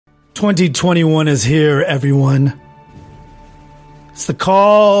2021 is here, everyone. It's the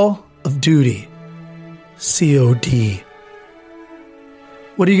Call of Duty. COD.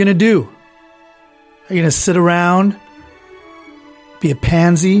 What are you going to do? Are you going to sit around, be a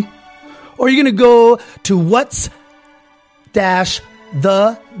pansy? Or are you going to go to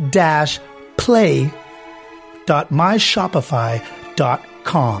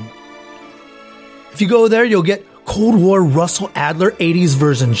what's-the-play.myshopify.com. If you go there, you'll get Cold War Russell Adler 80s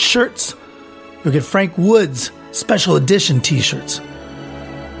version shirts. You'll get Frank Woods special edition t-shirts.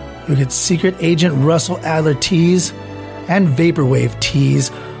 You'll get Secret Agent Russell Adler tees and Vaporwave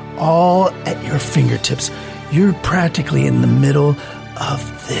tees, all at your fingertips. You're practically in the middle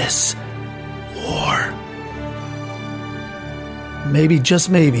of this war. Maybe, just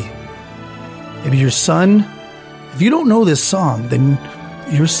maybe your son, if you don't know this song, then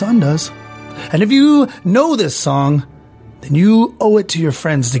your son does. And if you know this song, then you owe it to your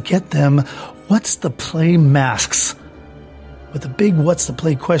friends to get them What's the Play masks with a big What's the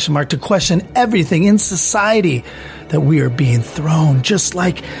Play question mark to question everything in society that we are being thrown, just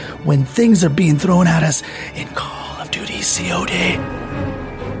like when things are being thrown at us in Call of Duty COD.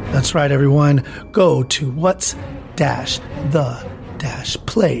 That's right, everyone. Go to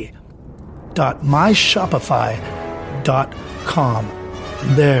what's-the-play.myshopify.com.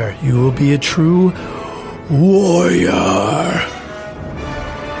 And there you will be a true warrior.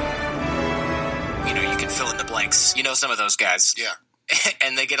 You know some of those guys. Yeah.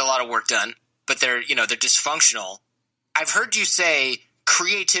 And they get a lot of work done, but they're dysfunctional. I've heard you say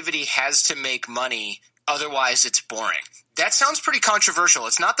creativity has to make money, otherwise it's boring. That sounds pretty controversial.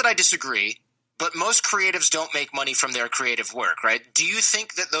 It's not that I disagree, but most creatives don't make money from their creative work, right? Do you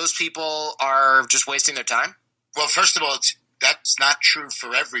think that those people are just wasting their time? Well, first of all, that's not true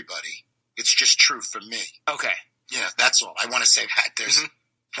for everybody. It's just true for me. Okay. Yeah, that's all. I want to say that. There's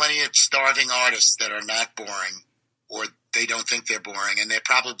plenty of starving artists that are not boring, or they don't think they're boring, and they're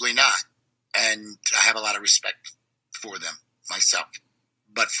probably not. And I have a lot of respect for them myself.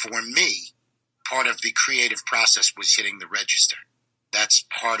 But for me, part of the creative process was hitting the register. That's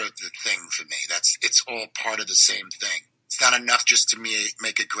part of the thing for me. It's all part of the same thing. It's not enough just to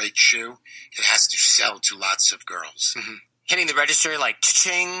make a great shoe. It has to sell to lots of girls. Mm-hmm. Hitting the register, like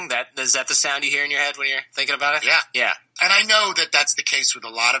cha-ching, is that the sound you hear in your head when you're thinking about it? Yeah. Yeah. And I know that that's the case with a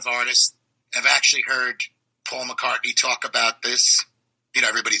lot of artists. I've actually heard Paul McCartney talk about this. You know,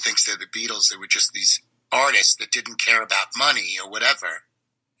 everybody thinks they're the Beatles. They were just these artists that didn't care about money or whatever.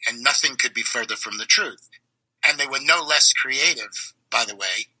 And nothing could be further from the truth. And they were no less creative, by the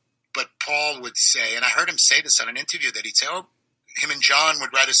way. But Paul would say, and I heard him say this on an interview, that he'd say, him and John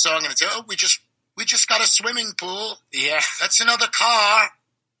would write a song and he'd say, we just got a swimming pool. Yeah. That's another car.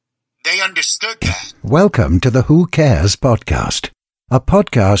 They understood that. Welcome to the Who Cares podcast, a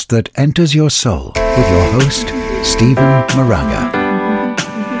podcast that enters your soul with your host, Stephen Moraga.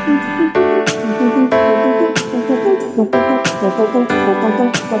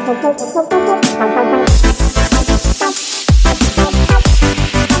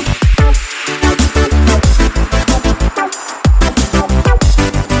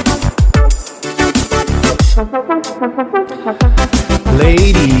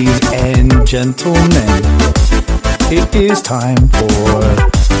 Ladies and gentlemen, it is time for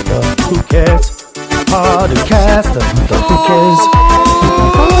the Who Cares podcast. The Who Cares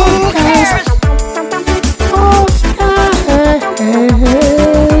podcast.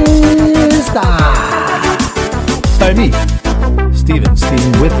 By me, Stephen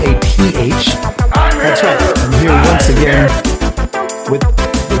with a TH. That's right. I'm here once again with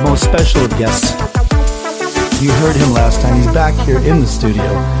the most special of guests. You heard him last time. He's back here in the studio.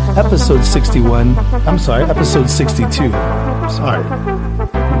 Episode 62. Sorry.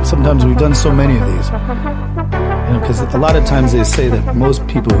 Sometimes we've done so many of these. You know, because a lot of times they say that most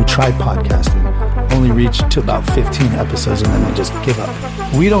people who try podcasting only reach to about 15 episodes and then they just give up.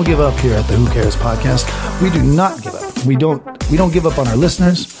 We don't give up here at the Who Cares podcast. We do not give up. We don't give up on our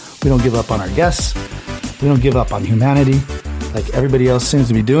listeners. We don't give up on our guests. We don't give up on humanity like everybody else seems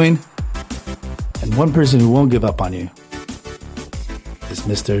to be doing. And one person who won't give up on you is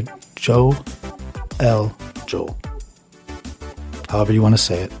Mr. Joel. However you want to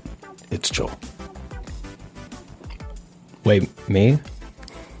say it, it's Joel. Wait, me?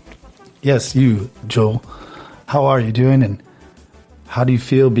 Yes, you, Joel. How are you doing? And how do you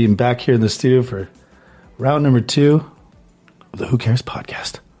feel being back here in the studio for round number 2 of the Who Cares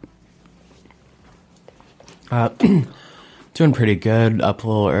podcast? Doing pretty good. Up a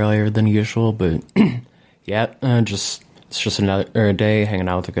little earlier than usual, but yeah, it's just another day hanging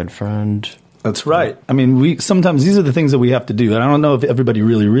out with a good friend. That's right. I mean, sometimes these are the things that we have to do. And I don't know if everybody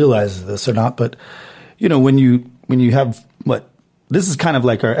really realizes this or not, but when you have this is kind of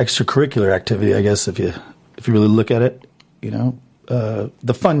like our extracurricular activity, I guess, if you really look at it,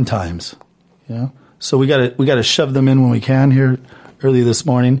 the fun times, So we gotta shove them in when we can here early this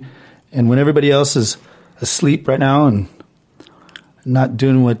morning, and when everybody else is asleep right now and not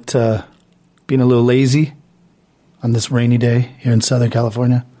doing what being a little lazy on this rainy day here in Southern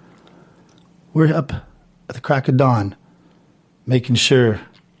California. We're up at the crack of dawn making sure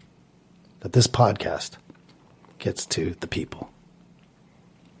that this podcast gets to the people.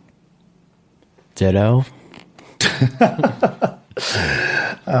 Ditto.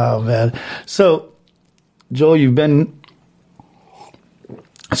 Oh, man. So, Joel, you've been...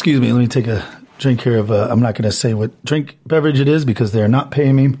 Excuse me, let me take a drink here of... I'm not going to say what beverage it is because they're not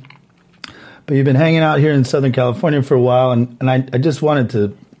paying me. But you've been hanging out here in Southern California for a while, and I just wanted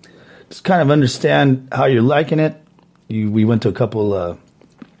to just kind of understand how you're liking it. We went to a couple of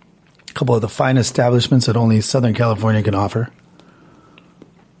the fine establishments that only Southern California can offer.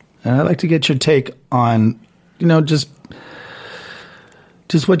 And I'd like to get your take on, just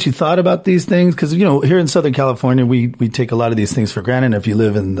what you thought about these things. Because, here in Southern California, we take a lot of these things for granted. If you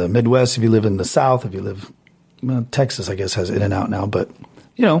live in the Midwest, if you live in the South, if you live, Texas, I guess, has In-N-Out now. But,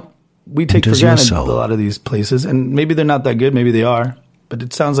 we take for granted a lot of these places. And maybe they're not that good. Maybe they are. But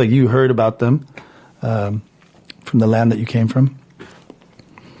it sounds like you heard about them from the land that you came from.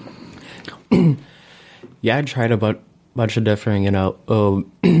 Yeah, I tried a bunch of different,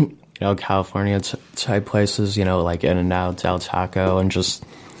 California type places, like In-N-Out, Del Taco, and just...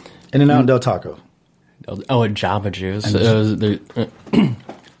 In-N-Out and Del Taco. Oh, and Jamba Juice.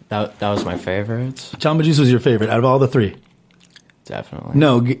 That was my favorite. Jamba Juice was your favorite out of all the three? Definitely.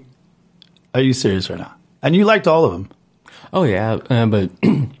 No, are you serious right now? And you liked all of them? Oh, yeah, but...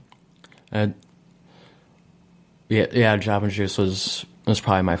 yeah, Jamba Juice was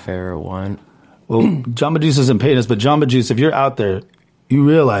probably my favorite one. Well, Jamba Juice isn't paying us, but Jamba Juice, if you're out there, you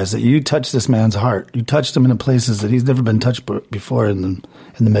realize that you touched this man's heart. You touched him in places that he's never been touched before in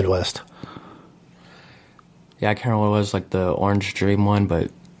the Midwest. Yeah, I can't remember what it was, like the Orange Dream one, but...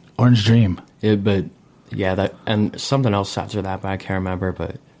 Orange Dream. But, yeah, that and something else after that, but I can't remember,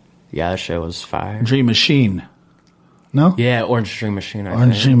 but, yeah, that shit was fire. Dream Machine. No? Yeah, Orange Dream Machine, I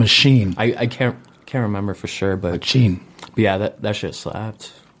Orange think. Dream Machine. I can't remember for sure, but... Machine. But yeah, that shit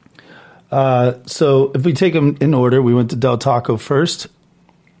slapped. So if we take them in order, we went to Del Taco first.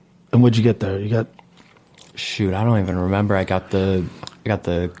 And what'd you get there? You got... Shoot, I don't even remember. I got the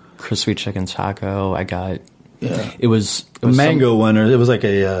crispy chicken taco. I got... Yeah. It was a mango one, or it was like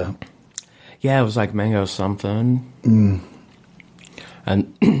a... Yeah, it was like mango something. Mm.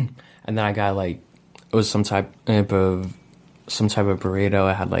 And then I got like... It was some type of burrito.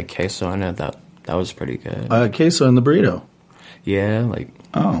 I had like queso in it. That was pretty good. Queso in the burrito? Yeah, like...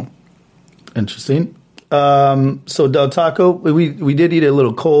 Oh, interesting. So Del Taco, we did eat it a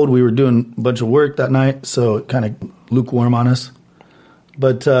little cold. We were doing a bunch of work that night, so it kind of lukewarm on us.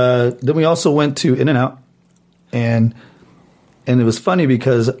 But then we also went to In-N-Out, and it was funny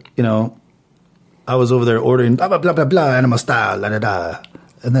because, I was over there ordering blah, blah, blah, blah, blah, animal style, la, da, da.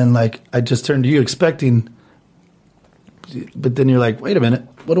 And then, I just turned to you expecting, but then you're like, wait a minute,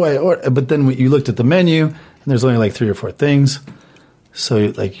 what do I order? But then you looked at the menu, and there's only 3 or 4 things. So,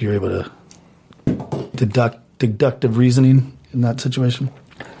 you're able to deductive reasoning in that situation.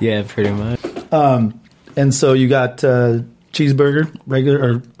 Yeah, pretty much. And so you got cheeseburger, regular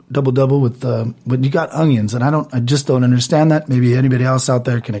or double with, but you got onions, and I just don't understand that. Maybe anybody else out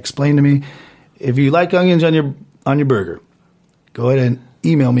there can explain to me. If you like onions on your burger, go ahead and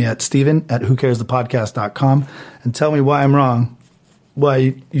email me at steven@whocaresthepodcast.com and tell me why I'm wrong,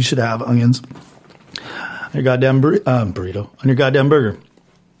 why you should have onions on your goddamn burrito, on your goddamn burger.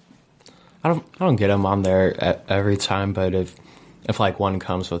 I don't get them on there every time, but if one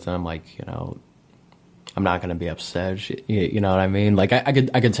comes with them, I'm not gonna be upset. You know what I mean? I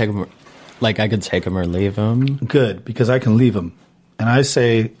could take them, I could take them or leave them. Good, because I can leave them, and I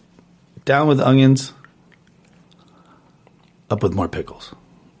say, down with onions, up with more pickles,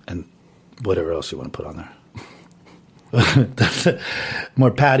 and whatever else you want to put on there.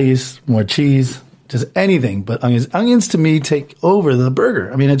 More patties, more cheese. Just anything but onions. Onions to me take over the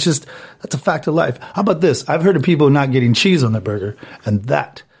burger. I mean, that's a fact of life. How about this? I've heard of people not getting cheese on their burger, and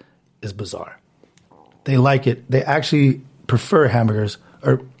that is bizarre. They like it. They actually prefer hamburgers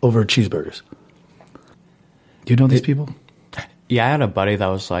over cheeseburgers. Do you know these people? Yeah, I had a buddy that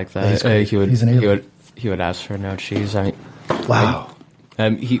was like that. He's an alien. He would ask for no cheese. I mean, wow.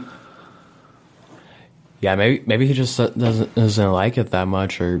 Maybe he just doesn't like it that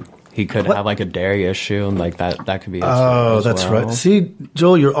much, or he could have like a dairy issue, and like that could be. Oh, that's right. See,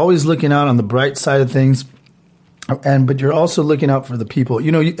 Joel, you're always looking out on the bright side of things, but you're also looking out for the people.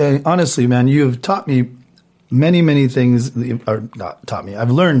 You know, honestly, man, you have taught me many things, or not taught me.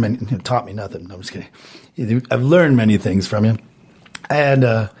 I've learned many. Taught me nothing. No, I'm just kidding. I've learned many things from you,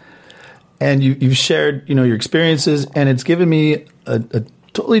 and you've shared, you know, your experiences, and it's given me a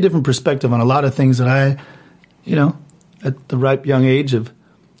totally different perspective on a lot of things that I, you know, at the ripe young age of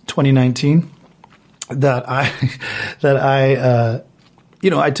 2019, that I, you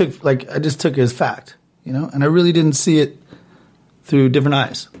know, I just took it as fact, you know, and I really didn't see it through different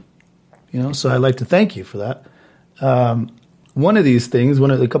eyes, you know. So I'd like to thank you for that. One of these things,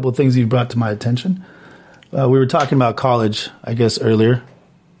 a couple of things you brought to my attention, we were talking about college, I guess, earlier.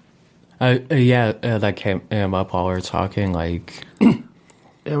 That came up while we were talking. Like,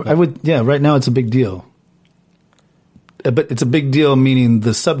 right now it's a big deal. But it's a big deal, meaning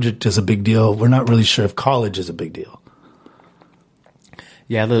the subject is a big deal. We're not really sure if college is a big deal.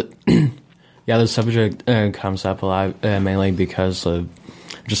 Yeah, the subject comes up a lot, mainly because of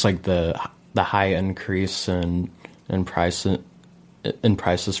just like the high increase in prices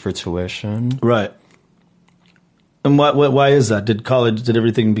for tuition. Right. And why is that? Did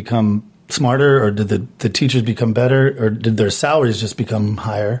everything become smarter, or did the teachers become better, or did their salaries just become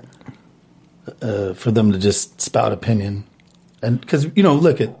higher for them to just spout opinion? And because, you know,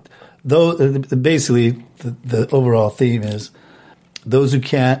 look at basically the overall theme is those who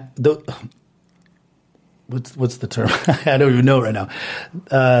can't. What's the term? I don't even know right now.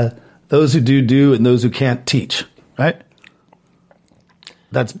 Those who do, and those who can't teach. Right.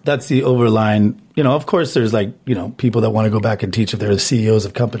 That's the overline. You know, of course, there's like, you know, people that want to go back and teach if they're the CEOs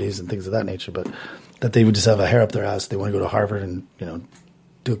of companies and things of that nature, but that they would just have a hair up their ass. They want to go to Harvard and, you know,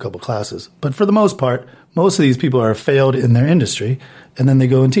 do a couple classes. But for the most part, most of these people are failed in their industry, and then they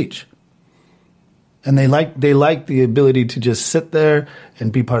go and teach. And they like the ability to just sit there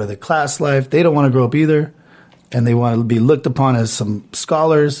and be part of the class life. They don't want to grow up either, and they want to be looked upon as some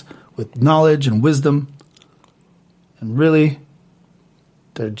scholars with knowledge and wisdom. And really,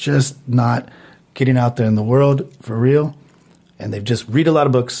 they're just not getting out there in the world for real. And they just read a lot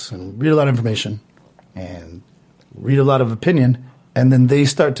of books and read a lot of information and read a lot of opinion. And then they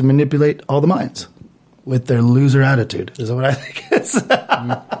start to manipulate all the minds with their loser attitude, is what I think is.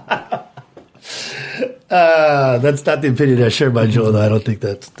 That's not the opinion I share by Joel, though. I don't think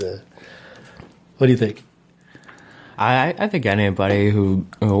that's the... What do you think? I think anybody who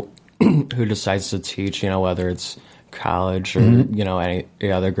decides to teach, you know, whether it's college or, you know, any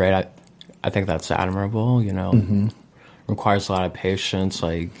other grade, I think that's admirable, you know. Requires a lot of patience,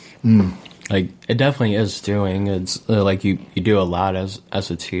 like it definitely is doing. It's like you do a lot as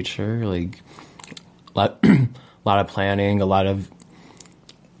a teacher, like a lot of planning, a lot of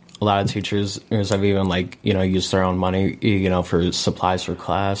teachers have even, like, you know, used their own money, you know, for supplies for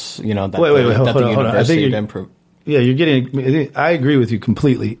class, you know, that the university didn't provide. Yeah, I agree with you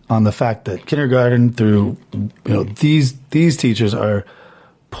completely on the fact that kindergarten through, you know, these teachers are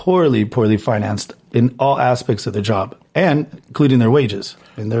poorly financed in all aspects of their job, and including their wages.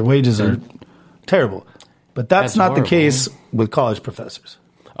 And their wages are terrible. But that's not horrible. The case with college professors.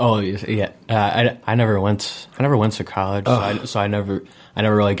 Oh yeah, I never went to college, so I never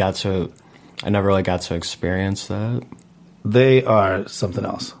really got to experience that. They are something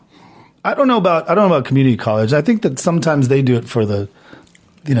else. I don't know about community college. I think that sometimes they do it for the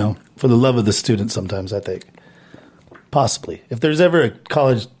love of the student. Sometimes I think, possibly, if there's ever a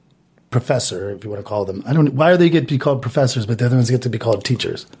college professor, if you want to call them, why do they get to be called professors, but the other ones get to be called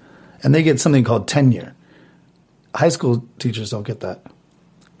teachers, and they get something called tenure. High school teachers don't get that.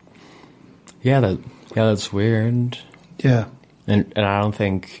 Yeah, that's weird. Yeah, and I don't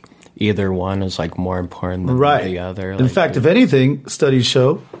think either one is like more important than the other. In fact, if anything, studies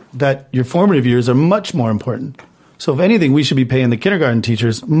show that your formative years are much more important. So if anything, we should be paying the kindergarten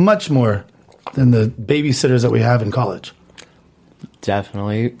teachers much more than the babysitters that we have in college.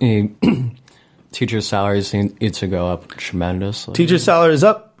 Definitely. Teacher salaries need to go up tremendously. Teacher salaries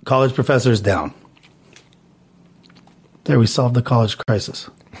up, college professors down. There, we solved the college crisis.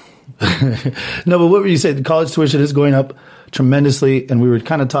 No, but what were you saying? The college tuition is going up tremendously, and we were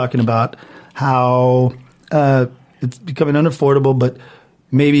kind of talking about how it's becoming unaffordable, but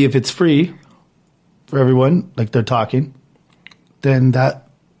maybe if it's free for everyone, like they're talking, then that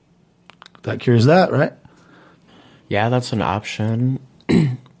cures that, right? Yeah, that's an option.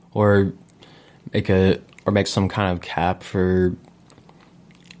 Or make some kind of cap for,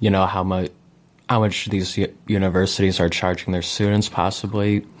 you know, how much these universities are charging their students,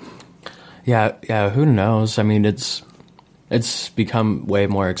 possibly. Yeah, who knows? I mean, it's it's become way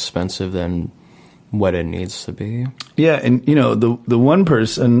more expensive than what it needs to be. Yeah, and the one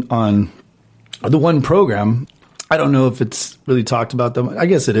person on the one program, I don't know if it's really talked about them. I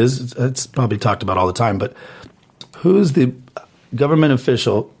guess it is. It's probably talked about all the time. But who's the government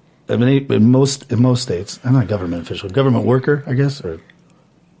official in most states? I'm not government official, government worker, I guess, I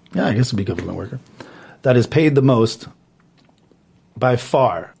guess it'd be government worker that is paid the most by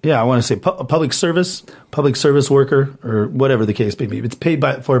far. Yeah, I want to say public service worker, or whatever the case may be. It's paid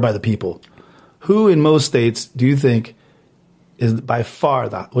by the people. Who in most states do you think is by far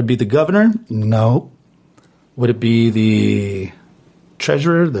that? Would it be the governor? No. Would it be the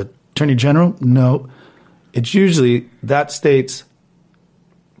treasurer, the attorney general? No. It's usually that state's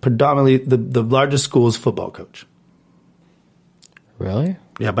predominantly the largest school's football coach. Really?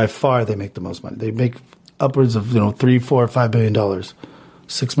 Yeah, by far they make the most money. They make upwards of $3, $4, $5 billion,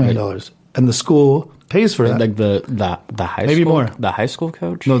 $6 million, and the school pays for that. Like the high maybe school, more. The high school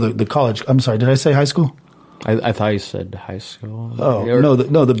coach? No, the college. I'm sorry. Did I say high school? I thought you said high school. Oh no,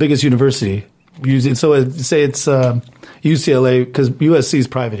 the biggest university. So say it's UCLA, because USC is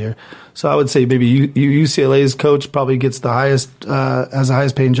private here. So I would say maybe UCLA's coach probably gets the highest, has the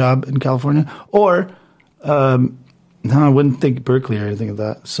highest paying job in California. Or, no, I wouldn't think Berkeley or anything like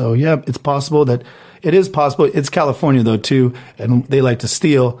that. So yeah, it's possible that it is possible. It's California though too, and they like to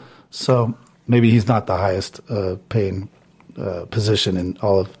steal. So maybe he's not the highest paying position in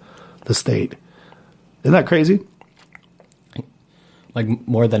all of the state. Isn't that crazy? Like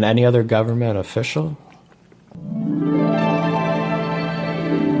more than any other government official?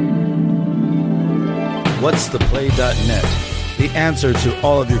 What'stheplay.net, the answer to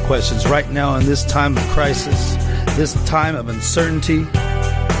all of your questions right now in this time of crisis, this time of uncertainty.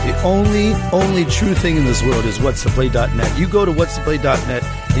 The only true thing in this world is what'stheplay.net. You go to what'stheplay.net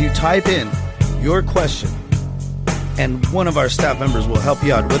and you type in your question, and one of our staff members will help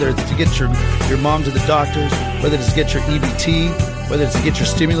you out, whether it's to get your mom to the doctors, whether it's to get your EBT, whether it's to get your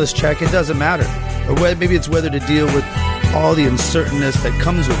stimulus check, it doesn't matter. Or maybe it's whether to deal with all the uncertainness that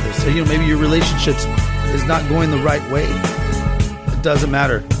comes with this. So, maybe your relationships is not going the right way. It doesn't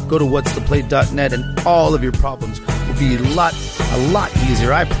matter. Go to what'stheplay.net and all of your problems will be a lot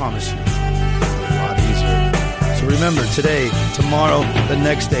easier. I promise you. A lot easier. So remember, today, tomorrow, the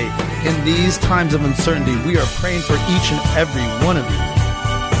next day, in these times of uncertainty, we are praying for each and every one of you,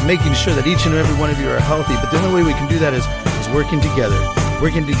 making sure that each and every one of you are healthy. But the only way we can do that is working together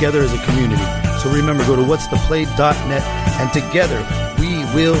as a community. So remember, go to what'stheplay.net, and together we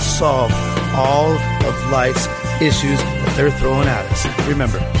will solve all of life's issues that they're throwing at us.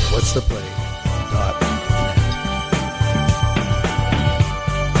 Remember, what'stheplay.net.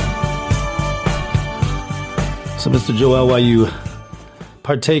 So, Mr. Joel, while you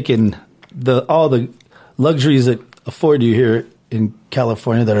partake in all the luxuries that afford you here in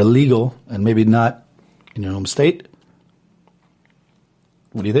California that are legal and maybe not in your home state,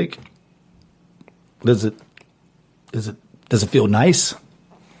 what do you think? Does it feel nice?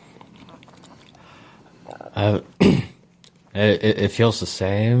 It feels the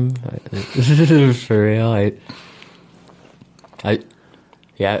same. For real.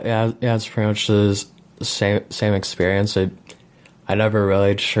 It's pretty much the same experience. I never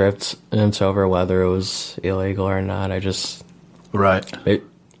really tripped into over whether it was illegal or not. I just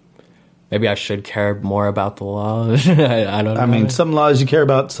maybe I should care more about the law. I don't know. I mean, some laws you care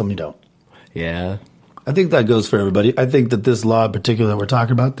about, some you don't. Yeah. I think that goes for everybody. I think that this law in particular that we're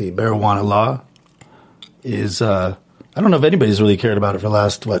talking about, the marijuana law, is, I don't know if anybody's really cared about it for the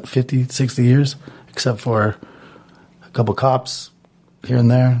last, 50, 60 years, except for a couple cops here and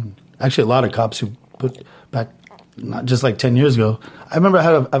there. Actually, a lot of cops who put back, not just like 10 years ago. I remember I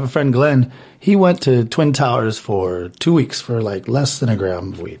have a friend, Glenn. He went to Twin Towers for 2 weeks for less than a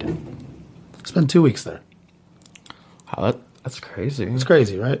gram of weed. Spent 2 weeks there. Wow, that's crazy. It's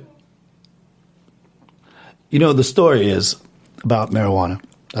crazy, right? The story is about marijuana.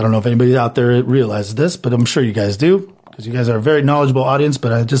 I don't know if anybody out there realizes this, but I'm sure you guys do, because you guys are a very knowledgeable audience,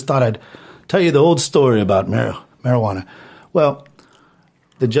 but I just thought I'd tell you the old story about marijuana. Well,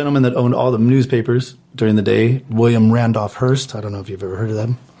 the gentleman that owned all the newspapers during the day, William Randolph Hearst, I don't know if you've ever heard of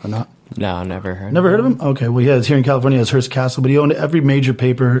them or not. No, never heard. Never heard of him? Okay, well, yeah, it's here in California. It's Hearst Castle, but he owned every major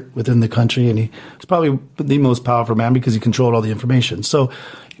paper within the country, and he was probably the most powerful man because he controlled all the information. So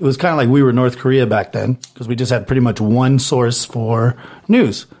it was kind of like we were North Korea back then, because we just had pretty much one source for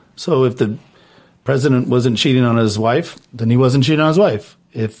news. So if the president wasn't cheating on his wife, then he wasn't cheating on his wife.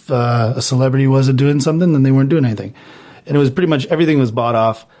 If a celebrity wasn't doing something, then they weren't doing anything. And it was pretty much everything was bought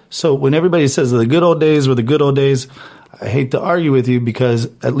off. So when everybody says the good old days were the good old days, I hate to argue with you, because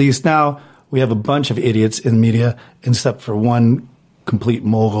at least now we have a bunch of idiots in media, except for one complete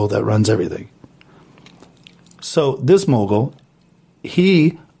mogul that runs everything. So this mogul,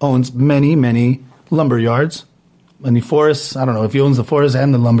 he owns many, many lumber yards, many forests. I don't know if he owns the forests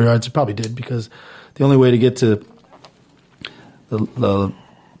and the lumber yards. He probably did, because the only way to get to the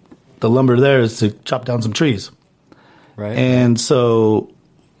lumber there is to chop down some trees. Right. And so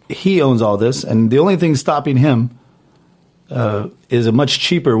he owns all this, and the only thing stopping him is a much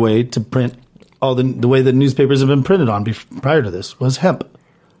cheaper way to print all the way the newspapers have been printed on prior to this was hemp.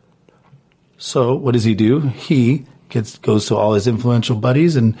 So what does he do? He goes to all his influential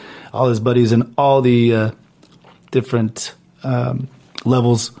buddies and all his buddies in all the different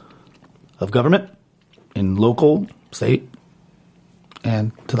levels of government, in local, state,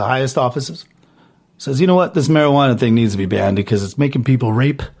 and to the highest offices. Says, you know what? This marijuana thing needs to be banned because it's making people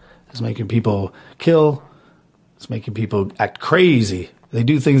rape. It's making people kill. It's making people act crazy. They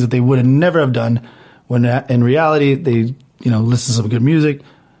do things that they would have never have done when in reality they, listen to some good music,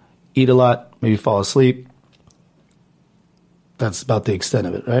 eat a lot, maybe fall asleep. That's about the extent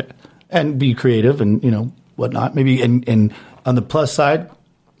of it, right? And be creative and, whatnot. Maybe in on the plus side,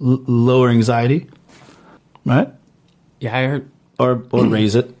 lower anxiety, right? Yeah, I heard. Or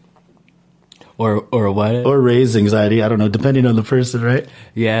raise it. Or what? Or raise anxiety. I don't know, depending on the person, right?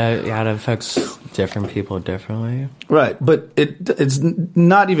 Yeah, it affects different people differently. Right, but it's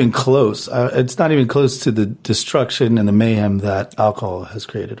not even close. It's not even close to the destruction and the mayhem that alcohol has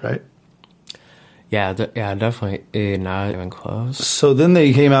created, right? Yeah, definitely not even close. So then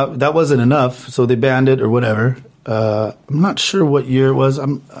they came out. That wasn't enough, so they banned it or whatever. I'm not sure what year it was. I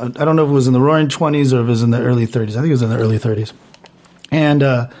don't know if it was in the Roaring 20s or if it was in the early 30s. I think it was in the early 30s. And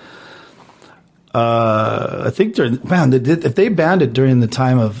I think if they banned it during the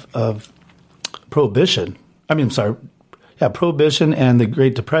time of Prohibition, Prohibition and the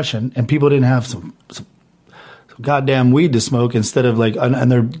Great Depression, and people didn't have some goddamn weed to smoke instead of and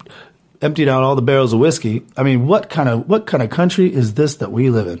they're emptied out all the barrels of whiskey. I mean, what kind of country is this that we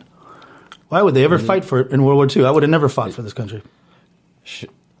live in? Why would they ever fight for it in World War II? I would have never fought for this country.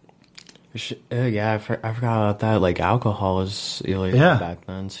 I forgot about that. Like, alcohol was illegal back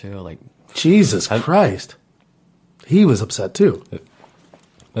then too. Like, Jesus Christ, he was upset too.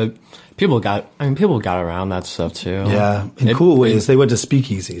 But people got around that stuff too. Yeah, in cool ways. They went to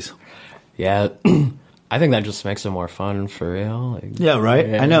speakeasies. Yeah, I think that just makes it more fun for real. Yeah, right.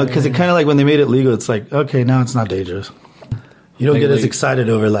 Yeah, I know, because it kind of like when they made it legal, it's like, okay, now it's not dangerous. You don't get as excited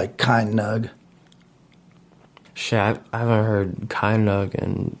over like Kind Nug. Shit, I haven't heard Kind Nug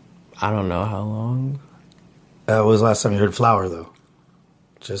in I don't know how long. When was the last time you heard Flower though?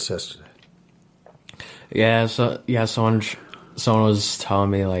 Just yesterday. Yeah, someone was telling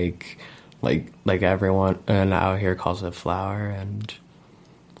me like everyone out here calls it Flower, and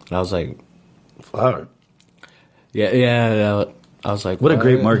I was like, Flower. Yeah. I was like, what a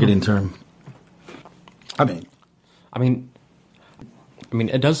great marketing term. I mean,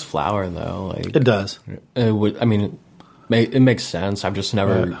 it does flower though. Like, it does. It would. I mean, it makes sense. I've just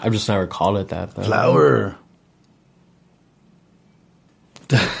never called it that though. Flower.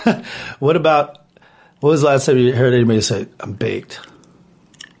 What was the last time you heard anybody say, I'm baked?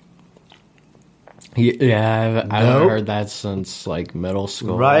 Yeah, I haven't heard that since like middle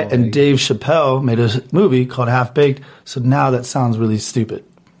school. Right, and Dave Chappelle made a movie called Half Baked, so now that sounds really stupid.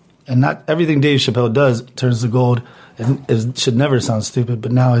 And not everything Dave Chappelle does turns to gold, and it should never sound stupid,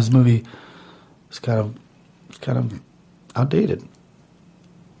 but now his movie is kind of outdated.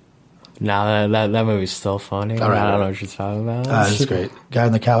 Nah, that movie's still funny. All right, I don't know what you're talking about. It's great. Guy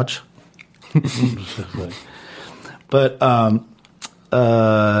on the couch. But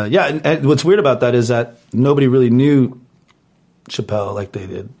and what's weird about that is that nobody really knew Chappelle like they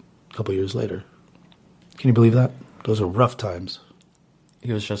did a couple years later. Can you believe that? Those are rough times.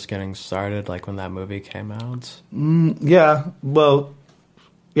 He was just getting started, like when that movie came out. Of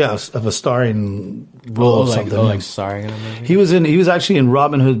a starring role of something. Like starring in a movie. He was actually in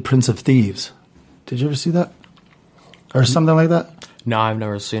Robin Hood, Prince of Thieves. Did you ever see that? Or something like that? No, I've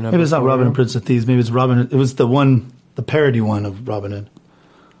never seen it. Maybe it's not Robin Hood, Prince of Thieves. Maybe it's Robin Hood. It was the parody one of Robin Hood.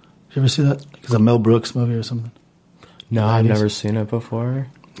 Did you ever see that? It's a Mel Brooks movie or something. No, I've never seen it before.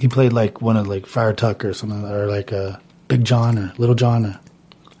 He played like one of like Friar Tuck or something, or like Big John or Little John.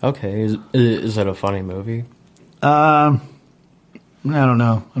 Okay, is it a funny movie? I don't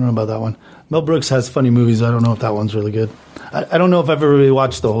know. I don't know about that one. Mel Brooks has funny movies. I don't know if that one's really good. I don't know if I've ever really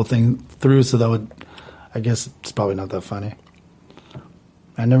watched the whole thing through, so I guess it's probably not that funny.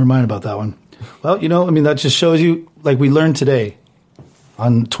 I never mind about that one. Well, that just shows you, like we learned today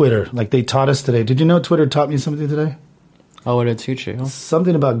on Twitter, like they taught us today. Did you know Twitter taught me something today? Oh, what did it teach you?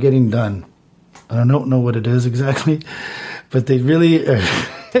 Something about getting done. I don't know what it is exactly, but they really are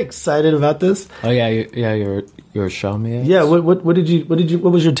excited about this. Oh yeah, you were showing me it. Yeah, what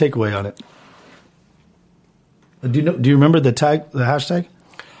was your takeaway on it? Do you remember the hashtag?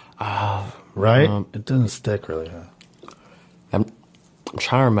 Right? It doesn't stick really. Huh? I'm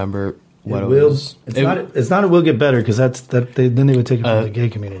trying to remember what it will. was. It's not. It will get better because then they would take it from the gay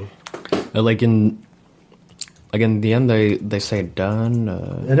community. Like in the end, they say done.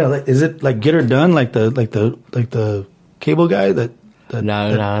 I know. Like, is it like get her done? Like the cable guy that.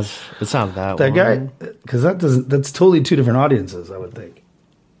 No, it's not that one. Guy, because that's totally two different audiences, I would think.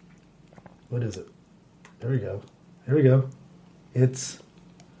 What is it? Here we go. It's,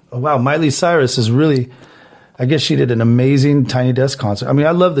 oh wow, Miley Cyrus is really, I guess she did an amazing Tiny Desk concert. I mean,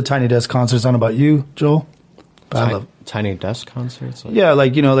 I love the Tiny Desk concerts. I don't know about you, Joel. But I love Tiny Desk concerts? Yeah,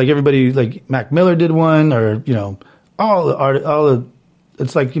 like everybody, like Mac Miller did one, or, all the,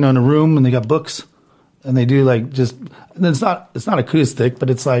 it's like, in a room and they got books. And they do like just, and it's not acoustic, but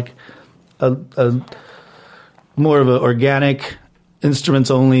it's like a more of an organic,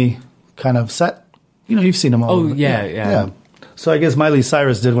 instruments only kind of set. You've seen them all. Oh yeah. So I guess Miley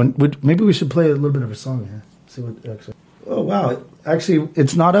Cyrus did one. Maybe we should play a little bit of her song here. See what actually. Oh wow! Actually,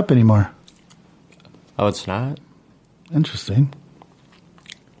 it's not up anymore. Oh, it's not. Interesting.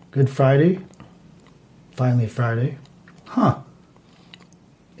 Good Friday. Finally Friday. Huh.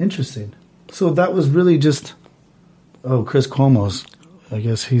 Interesting. So that was really just, Chris Cuomo's. I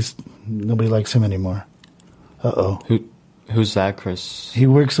guess nobody likes him anymore. Who's that, Chris? He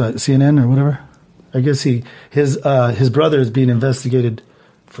works at CNN or whatever. I guess his brother is being investigated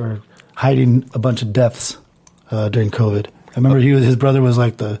for hiding a bunch of deaths during COVID. I remember his brother was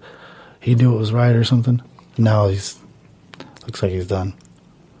like he knew it was right or something. Now looks like he's done.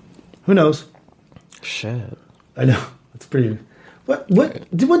 Who knows? Shit. I know. It's pretty. What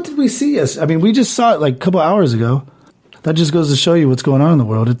did we see? I mean, we just saw it like a couple hours ago. That just goes to show you what's going on in the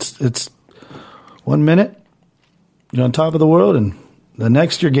world. It's 1 minute you're on top of the world, and the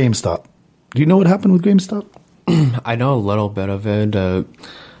next you're GameStop. Do you know what happened with GameStop? I know a little bit of it. A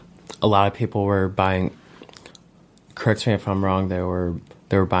lot of people were buying. Correct me if I'm wrong. They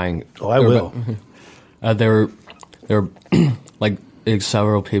were buying. Oh, I will. They were like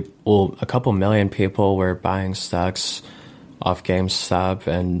several people. A couple million people were buying stocks off GameStop,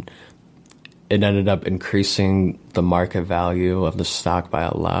 and it ended up increasing the market value of the stock by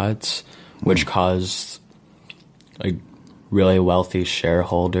a lot, which caused like really wealthy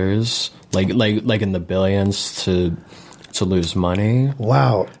shareholders, like in the billions, to lose money.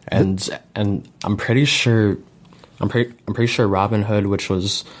 Wow. And I'm pretty sure Robinhood,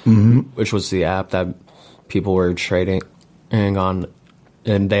 which was the app that people were trading on,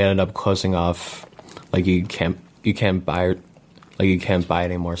 and they ended up closing off. Like you can't buy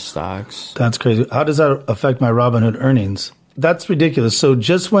any more stocks. That's crazy. How does that affect my Robinhood earnings? That's ridiculous. So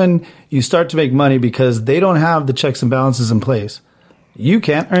just when you start to make money because they don't have the checks and balances in place, you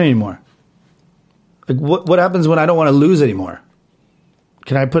can't earn anymore. Like what happens when I don't want to lose anymore?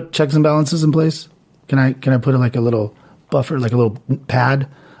 Can I put checks and balances in place? Can I put like a little buffer, like a little pad?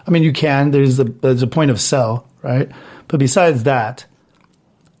 I mean, you can. There's a point of sell, right? But besides that,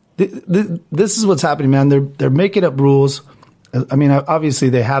 this is what's happening, man. They're making up rules. I mean, obviously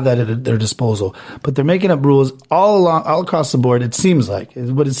they have that at their disposal, but they're making up rules all across the board. It seems like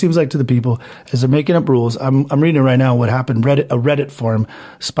what it seems like to the people is they're making up rules. I'm reading it right now. What happened? A Reddit forum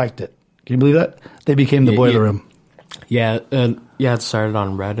spiked it. Can you believe that? They became the boiler room. Yeah, it started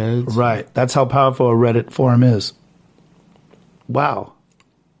on Reddit. Right. That's how powerful a Reddit forum is. Wow.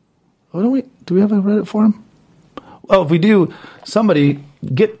 Oh, do we have a Reddit forum? Oh, if we do, somebody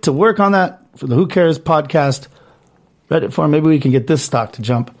get to work on that for the Who Cares podcast Reddit forum. Maybe we can get this stock to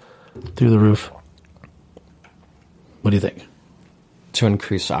jump through the roof. What do you think? To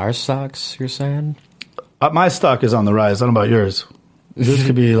increase our stocks, you're saying? My stock is on the rise. I don't know about yours. This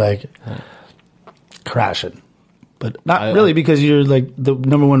could be like crashing. But not really, because you're like the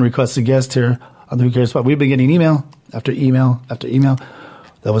number one requested guest here on the Who Cares Spot. We've been getting email after email after email.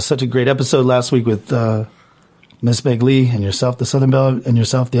 That was such a great episode last week with Miss Meg Lee and yourself, the Southern Belle, and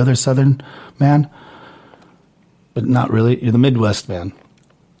yourself, the other Southern man. But not really. You're the Midwest man.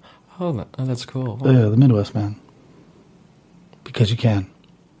 Oh, that's cool. Yeah, the Midwest man. Because you can.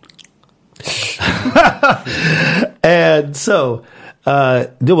 And so,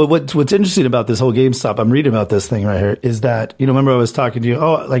 what's interesting about this whole GameStop, I'm reading about this thing right here, is that, remember I was talking to you,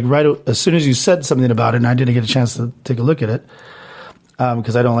 right as soon as you said something about it, and I didn't get a chance to take a look at it,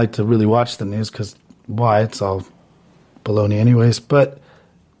 because I don't like to really watch the news, because why? It's all baloney anyways, but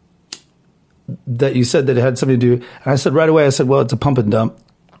that you said that it had something to do, and I said right away, well, it's a pump and dump.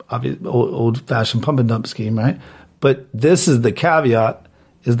 old-fashioned pump and dump scheme, right? But this is the caveat,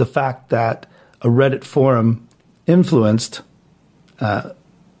 is the fact that a Reddit forum influenced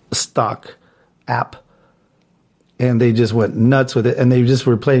stock app, and they just went nuts with it, and they just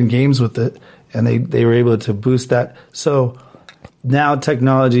were playing games with it, and they were able to boost that. So now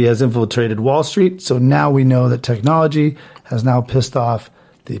technology has infiltrated Wall Street, so now we know that technology has now pissed off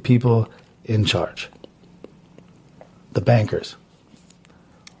the people in charge, the bankers.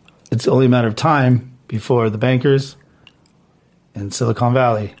 It's only a matter of time before the bankers in Silicon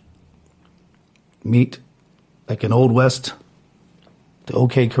Valley meet like an Old West, the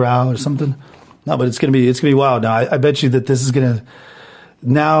OK Corral or something. No, but it's gonna be wild. Now I bet you that this is gonna,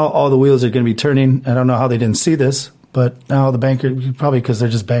 now all the wheels are gonna be turning. I don't know how they didn't see this, but now the bankers, probably because they're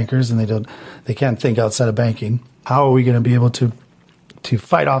just bankers and they can't think outside of banking. How are we gonna be able to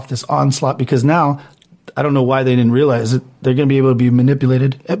fight off this onslaught? Because now I don't know why they didn't realize it. They're going to be able to be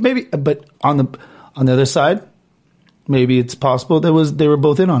manipulated. Maybe, but on the other side, maybe it's possible they were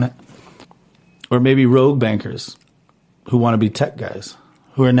both in on it, or maybe rogue bankers who want to be tech guys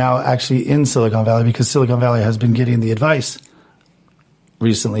who are now actually in Silicon Valley, because Silicon Valley has been getting the advice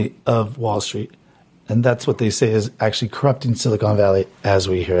recently of Wall Street, and that's what they say is actually corrupting Silicon Valley as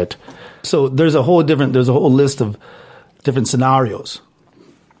we hear it. So there's a whole list of different scenarios.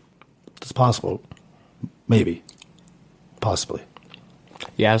 It's possible. Maybe. Possibly.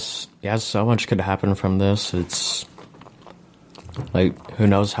 Yes, so much could happen from this. It's like, who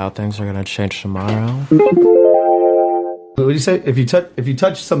knows how things are going to change tomorrow. What do you say? If you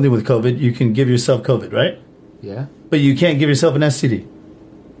touch something with COVID, you can give yourself COVID, right? Yeah. But you can't give yourself an STD.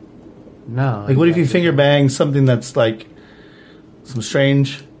 No. Like, what if you finger bang something that's like some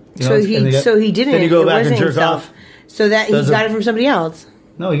strange? You So know, he didn't. Then you go it back and wasn't jerk himself. off. So that he got it from somebody else.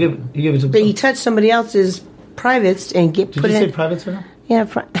 No, he gave it to himself. But he touched somebody else's privates and Did put you it say in. privates or no? Yeah,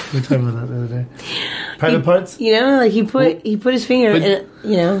 We were talking about that the other day. Private parts? You know, like he put his finger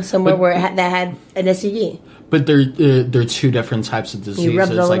in, somewhere where that had an STD. But they're two different types of You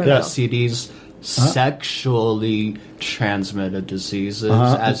rubbed diseases. it all Like over. STDs, sexually transmitted diseases,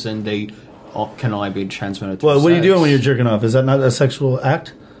 as in they can only be transmitted through Well, what are you sex. doing when you're jerking off? Is that not a sexual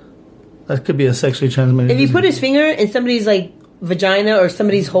act? That could be a sexually transmitted If you disease. put his finger in somebody's like vagina or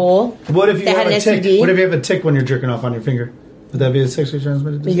somebody's hole, What if you that have had a an tick? STD? What if you have a tick when you're jerking off on your finger? Would that be a sexually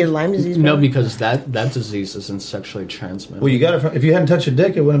transmitted you disease? get Lyme disease. No, probably. because that disease isn't sexually transmitted. Well, you got it from, if you hadn't touched your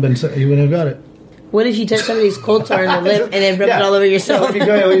dick, it wouldn't have been. You wouldn't have got it. What if you touch somebody's cold sore on the lip and then rub it all over Yeah, yourself?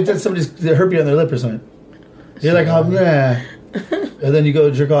 when you touch somebody's herpes on their lip or something, you're like, oh, nah. And then you go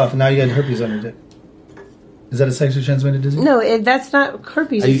jerk off, and now you got herpes on your dick. Is that a sexually transmitted disease? No, that's not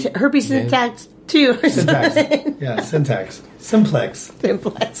herpes. It's herpes syntax too. Syntax. Yeah, syntax. Simplex.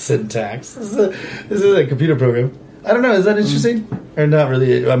 Simplex. Syntax. This is a computer program. I don't know. Is that interesting? Or not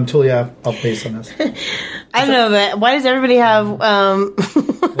really? I'm totally off base on this. I don't know, but why does everybody have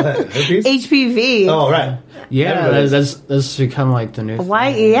What? Herpes? HPV? Oh, right. Yeah, that's become like the new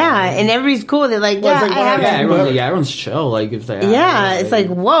Why? thing. Yeah, and everybody's cool. They're like, Well, yeah, it's like, I have. Yeah, everyone's chill. Like if they Yeah, it's like,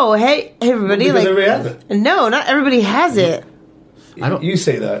 whoa, hey, everybody, Because like, everybody has it. no, not everybody has it. I don't. You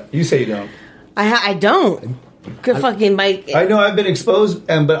say that. You say you don't. I don't. Good fucking Mike. I know I've been exposed,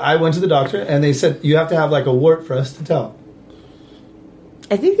 but I went to the doctor, and they said you have to have like a wart for us to tell.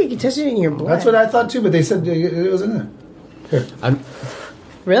 I think they can test it in your blood. That's what I thought too, but they said it was in there. Here.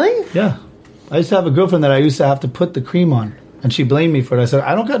 Really? Yeah. I used to have a girlfriend that I used to have to put the cream on, and she blamed me for it. I said,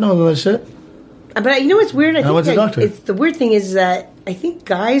 I don't got none of that shit. But you know what's weird? I think went to the doctor. It's the weird thing is that I think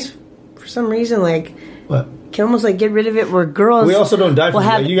guys, for some reason, like What? can almost like get rid of it, where girls We also don't die from will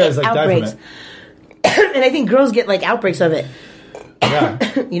it. have You guys like outbreaks. die from it. And I think girls get like outbreaks of it. Yeah.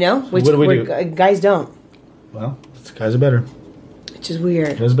 You know, which What do we where do? guys don't, Well, these guys are better. which is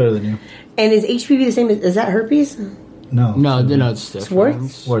weird. Guys are better than you. And is HPV the same? Is that herpes? No. No, it's different.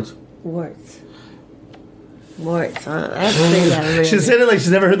 Warts? Warts. Warts. Warts. That's the thing that I really- She said it like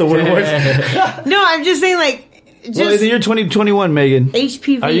she's never heard the word warts. No, I'm just saying like just Well, in the year 2021, Megan.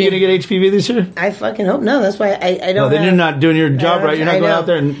 HPV. Are you going to get HPV this year? I fucking hope no. That's why I don't. No, then have- you're not doing your job don't- right. You're not I going know. out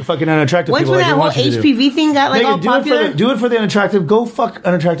there and fucking unattractive Once people when like that you whole want you to do. HPV thing got like Megan, all popular, do it for the unattractive. Go fuck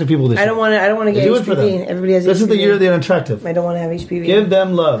unattractive people this year. I don't want to. I don't want to get Do it for HPV. them. Everybody has. This HPV. is the year of the unattractive. I don't want to have HPV. Give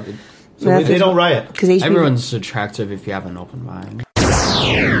them love. So That's they don't what- riot. because HPV. Everyone's attractive if you have an open mind.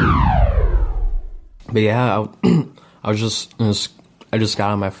 But yeah, I just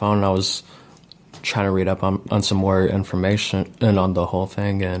got on my phone and I was trying to read up on some more information and on the whole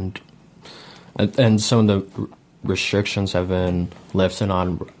thing, and some of the restrictions have been lifted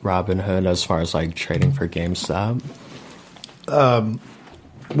on Robinhood as far as like trading for GameStop.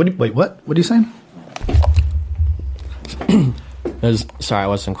 Wait, what? What are you saying? Sorry, I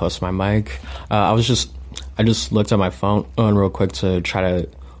wasn't close to my mic. I just looked at my phone real quick to try to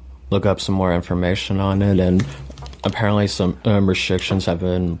look up some more information on it, and apparently some restrictions have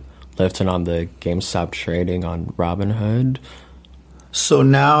been lifted on the GameStop trading on Robinhood. So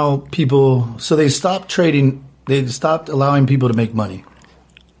now they stopped trading, they stopped allowing people to make money.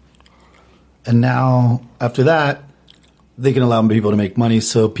 And now, after that, they can allow people to make money.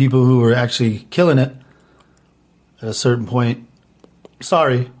 So people who were actually killing it at a certain point,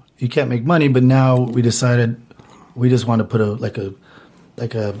 sorry, you can't make money. But now we decided we just want to put a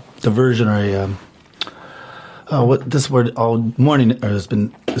diversion or what this word all morning has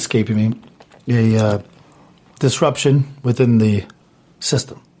been escaping me, a disruption within the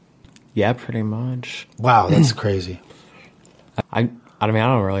system. Yeah, pretty much. Wow, that's crazy. I mean, I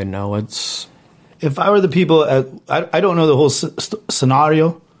don't really know what's... If I were the people, I don't know the whole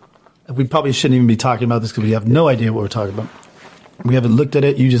scenario. We probably shouldn't even be talking about this because we have no idea what we're talking about. We haven't looked at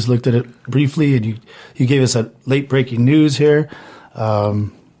it. You just looked at it briefly, and you gave us a late breaking news here. I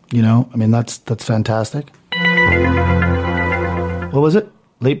mean, that's fantastic. What was it?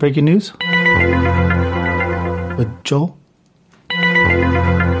 Late breaking news with Joel,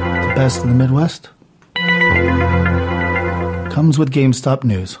 the best in the Midwest, comes with GameStop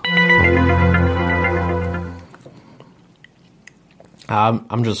news.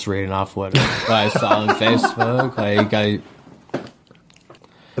 I'm just reading off what I saw on Facebook. Like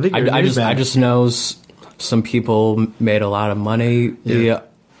I just know some people made a lot of money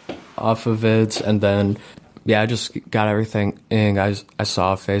off of it, and then I just got everything I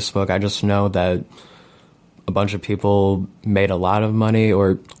saw on Facebook. I just know that a bunch of people made a lot of money,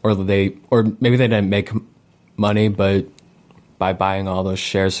 or maybe they didn't make money, but by buying all those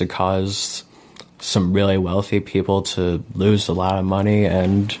shares, it caused some really wealthy people to lose a lot of money,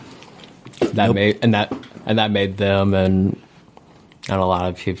 and that made them and a lot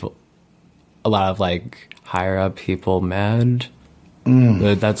of like higher up people mad.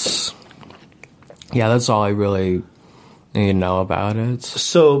 But that's all I really need to know about it.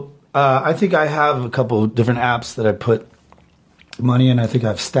 So I think I have a couple different apps that I put money in. I think I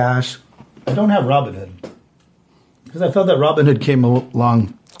have Stash. I don't have Robinhood because I felt that Robinhood came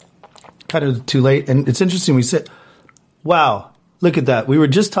along kind of too late. And it's interesting. We said, wow, look at that. We were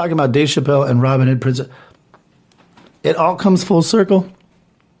just talking about Dave Chappelle and Robinhood Prince. It all comes full circle.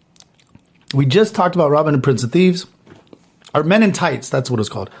 We just talked about Robinhood Prince of Thieves, or Men in Tights. That's what it's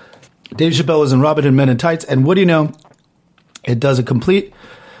called. Dave Chappelle was in Robinhood Men in Tights. And what do you know? It does a complete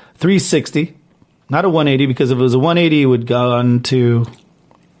 360, not a 180, because if it was a 180, it would go on to,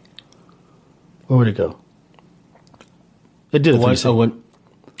 where would it go? It did a 360.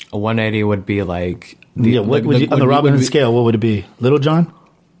 A 180 would be like... on the Robinhood scale, what would it be? Little John?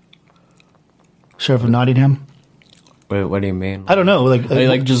 Sheriff of Nottingham? What do you mean? I don't know. I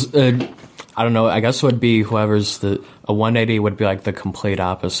don't know. I guess it would be whoever's a 180 would be like the complete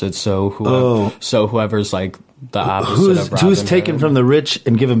opposite. So whoever's like the opposite of Robinhood. Who's taken from the rich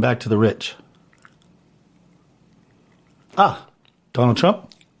and given back to the rich? Donald Trump?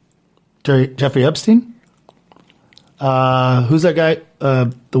 Jeffrey Epstein? Who's that guy?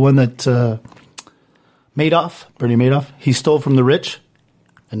 The one that Madoff, Bernie Madoff. He stole from the rich,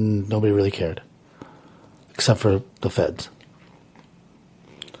 and nobody really cared, except for the feds.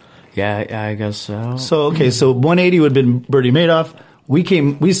 Yeah, I guess so. So 180 would have been Bernie Madoff.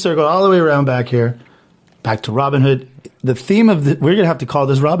 We circled all the way around back here, back to Robinhood. The theme of we're gonna have to call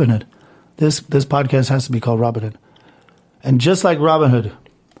this Robinhood. This podcast has to be called Robinhood, and just like Robinhood,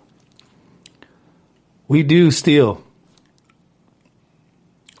 we do steal.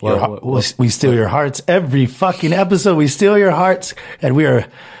 We steal your hearts every fucking episode. We steal your hearts, and we are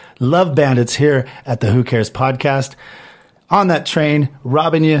love bandits here at the Who Cares podcast. On that train,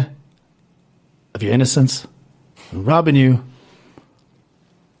 robbing you of your innocence, robbing you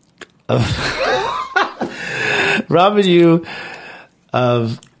of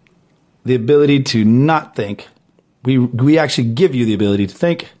the ability to not think. We actually give you the ability to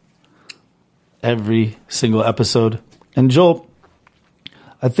think every single episode. And Joel,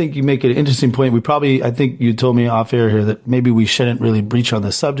 I think you make an interesting point. I think you told me off air here that maybe we shouldn't really breach on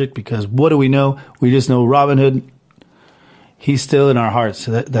this subject because what do we know? We just know Robinhood. He's still in our hearts.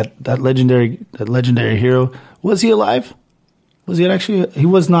 That legendary hero. Was he alive? Was he actually? He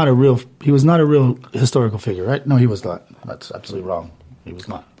was not a real historical figure, right? No, he was not. That's absolutely wrong. He was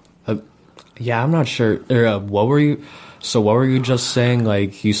not. Yeah, I'm not sure. What were you? So what were you just saying?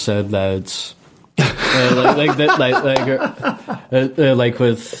 Like you said that.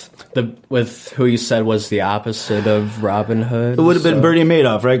 With who you said was the opposite of Robin Hood. It would have been Bernie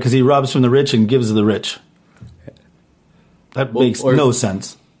Madoff, right? Because he robs from the rich and gives to the rich. That makes no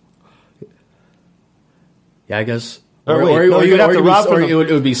sense. Yeah, I guess. You'd have to rob from it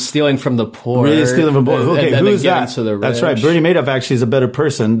would be stealing from the poor. Really stealing from the poor. Okay, and who's that? To the rich. That's right. Bernie Madoff actually is a better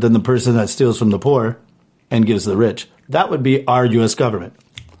person than the person that steals from the poor and gives to the rich. That would be our U.S. government.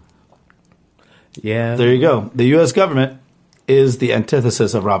 Yeah. There you go. The U.S. government is the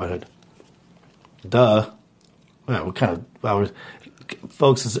antithesis of Robin Hood. Duh. Well, what kind of hours?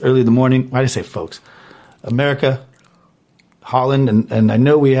 Folks, it's early in the morning. Why did I say folks? America, Holland, and I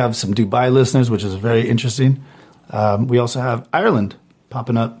know we have some Dubai listeners, which is very interesting. We also have Ireland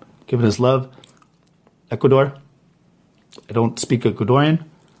popping up, giving us love. Ecuador. I don't speak Ecuadorian.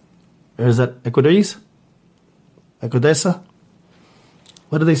 Or is that Ecuadorese? Ecuadesa?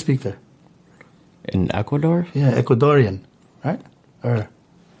 What do they speak there? In Ecuador? Yeah, Ecuadorian, right? Or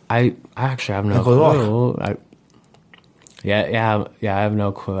I actually have no Ecuador. clue. I have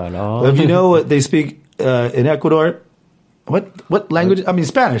no clue at all. Well, if you know what they speak in Ecuador, what language? I mean,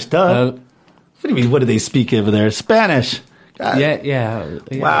 Spanish, duh. What do you mean, what do they speak over there? Spanish. God. Yeah.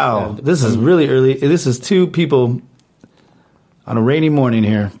 Wow, this is really early. This is two people on a rainy morning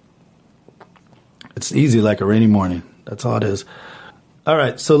here. It's easy like a rainy morning. That's all it is. All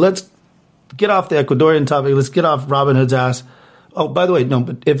right, so let's get off the Ecuadorian topic. Let's get off Robin Hood's ass. Oh, by the way, no,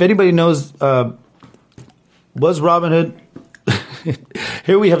 but if anybody knows, was Robin Hood...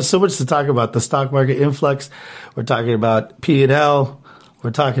 Here we have so much to talk about. The stock market influx. We're talking about P&L. We're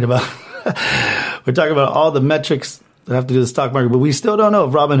talking about all the metrics that have to do with the stock market. But we still don't know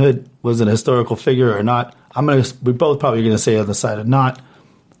if Robin Hood was an historical figure or not. We're both probably going to say on the side of not.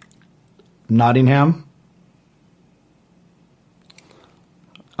 Nottingham.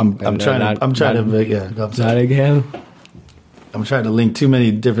 I'm trying to link too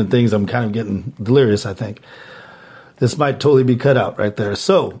many different things. I'm kind of getting delirious, I think. This might totally be cut out right there.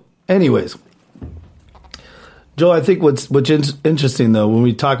 So, anyways, Joel, I think what's interesting though, when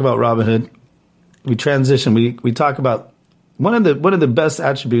we talk about Robin Hood, we transition. We talk about one of the best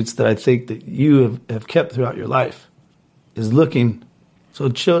attributes that I think that you have kept throughout your life is looking. So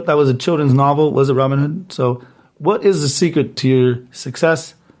that was a children's novel, was it, Robin Hood? So, what is the secret to your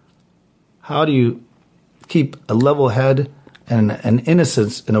success? How do you keep a level head and an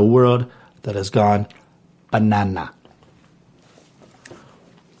innocence in a world that has gone banana?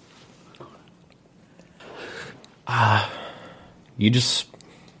 You just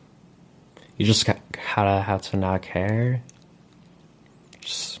gotta have to not care.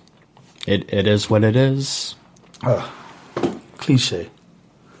 It is what it is. Cliche.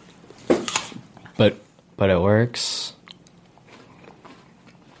 But it works.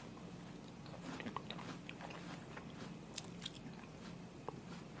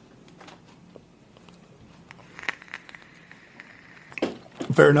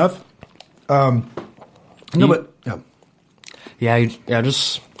 Fair enough.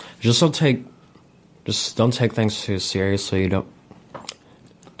 Just don't take things too seriously.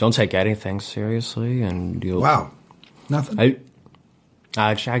 Don't take anything seriously, and you'll. Wow, nothing.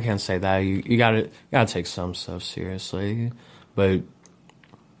 I can't say that. You gotta take some stuff seriously, but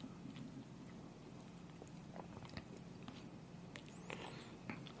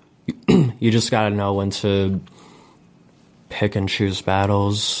you just gotta know when to pick and choose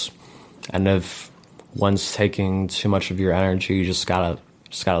battles, and if one's taking too much of your energy, you just gotta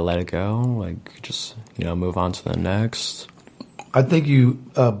let it go. Like, just move on to the next. I think you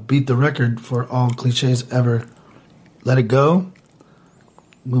beat the record for all cliches ever. Let it go.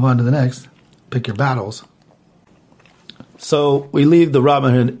 Move on to the next. Pick your battles. So we leave the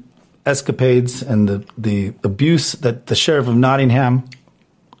Robin Hood escapades and the abuse that the Sheriff of Nottingham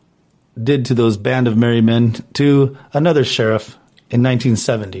did to those band of merry men to another sheriff in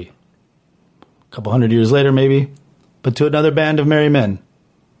 1970. A couple hundred years later, maybe, but to another band of merry men.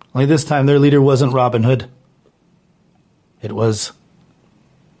 Only this time their leader wasn't Robin Hood. It was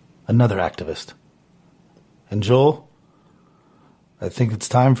another activist. And Joel, I think it's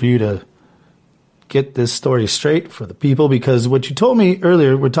time for you to get this story straight for the people, because what you told me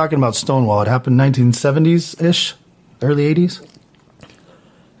earlier, we're talking about Stonewall. It happened 1970s-ish, early 80s?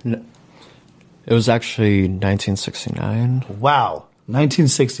 No, it was actually 1969. Wow,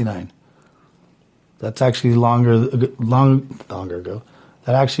 1969. That's actually longer ago.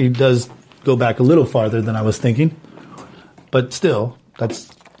 That actually does go back a little farther than I was thinking. But still,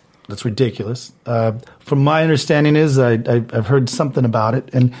 that's ridiculous. From my understanding is I've heard something about it.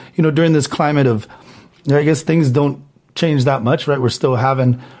 And, during this climate of, I guess things don't change that much, right? We're still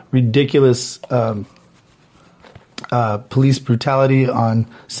having ridiculous police brutality on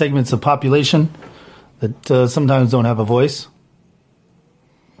segments of population that sometimes don't have a voice.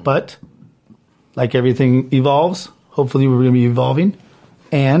 But like everything evolves, Hopefully we're going to be evolving.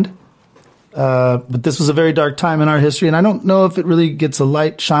 And, but this was a very dark time in our history, and I don't know if it really gets a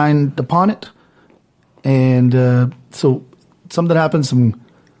light shined upon it. And so something happened, some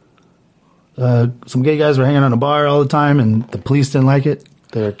gay guys were hanging on a bar all the time, and the police didn't like it.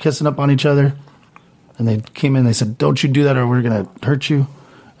 They were kissing up on each other. And they came in and they said, don't you do that or we're going to hurt you.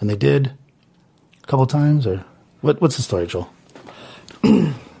 And they did a couple times. Or what's the story, Joel?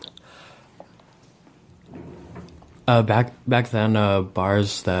 Back then,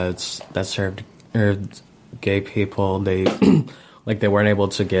 bars that served gay people, they they weren't able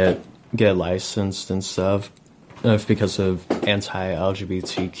to get licensed and stuff because of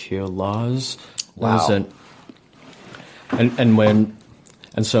anti-LGBTQ laws. Wow.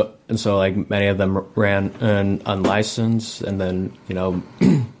 And so like many of them ran unlicensed, and then and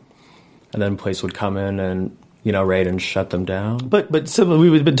then police would come in and raid and shut them down. But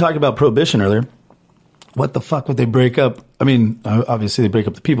we've been talking about prohibition earlier. What the fuck would they break up? I mean, obviously they break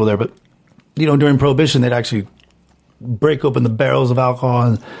up the people there, but during prohibition they'd actually break open the barrels of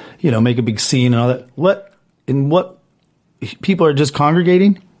alcohol and make a big scene and all that. What people are just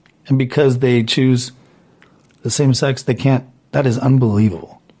congregating, and because they choose the same sex, they can't. That is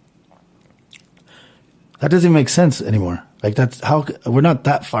unbelievable. That doesn't even make sense anymore. Like that's how we're not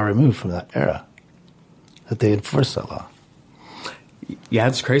that far removed from that era that they enforced that law. Yeah,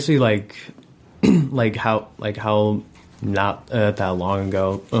 it's crazy. Like how not that long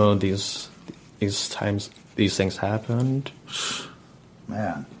ago these things happened.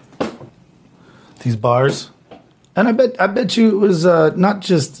 Man, these bars, and I bet you it was not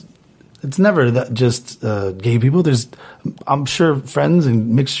just. It's never that just gay people. There's, I'm sure, friends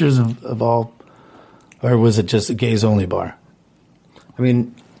and mixtures of all, or was it just a gays only bar? I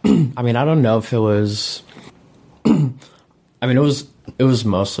mean, I don't know if it was. I mean, it was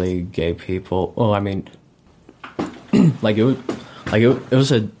mostly gay people. Well, I mean, it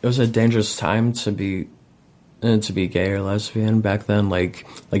was a dangerous time to be gay or lesbian back then. Like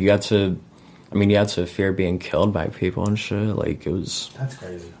you had to fear being killed by people and shit. Like it was. That's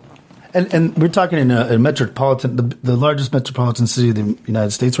crazy. And we're talking in a metropolitan, the largest metropolitan city of the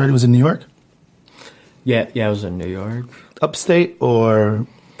United States, right? It was in New York? Yeah, it was in New York. Upstate or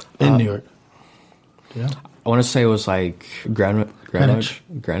in New York? Yeah. I want to say it was like Greenwich. That's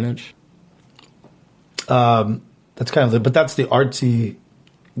kind of but that's the artsy,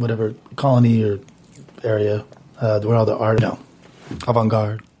 whatever, colony or area where all the art,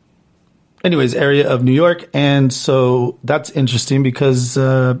 avant-garde. Anyways, area of New York. And so that's interesting because...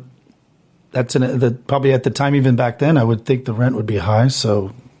 that's probably at the time, even back then, I would think the rent would be high.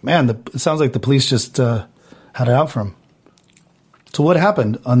 So, man, it sounds like the police just had it out for him. So, what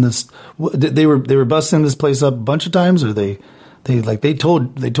happened on this? They were busting this place up a bunch of times, or they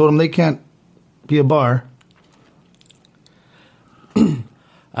told them they can't be a bar.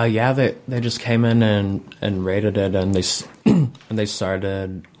 Yeah, they just came in and raided it, and they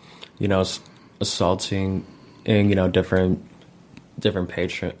started, assaulting, different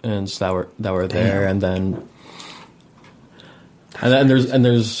patrons that were there. Damn. and then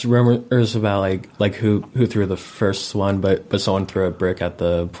there's rumors about like who threw the first one, but someone threw a brick at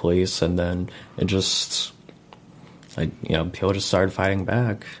the police, and then it just people just started fighting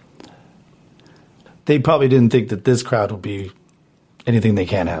back. They probably didn't think that this crowd would be anything they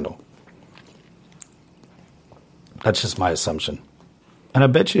can't handle. That's just my assumption, and I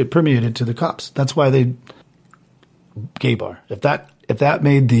bet you it permeated to the cops. That's why they. Gay bar. If that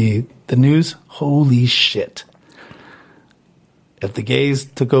made the news, holy shit. If the gays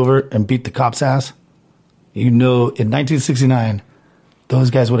took over and beat the cops' ass, in 1969,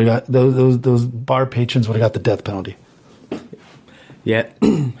 those guys would have got those bar patrons would have got the death penalty. Yeah,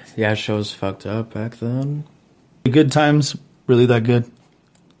 yeah, show was fucked up back then. The good times really that good?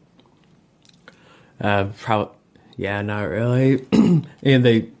 Probably, yeah, not really. And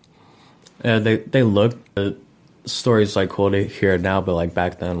they looked. Stories like cool to hear now, but like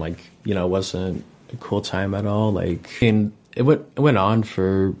back then, it wasn't a cool time at all. It went on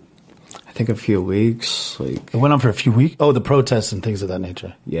for I think a few weeks. It went on for a few weeks. Oh, the protests and things of that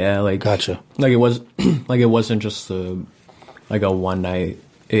nature. Yeah, gotcha. It wasn't just a one night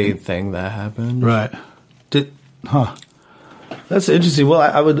thing that happened. Right. That's interesting. Well,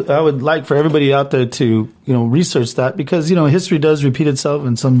 I would like for everybody out there to research that, because history does repeat itself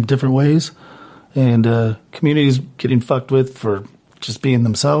in some different ways. And communities getting fucked with for just being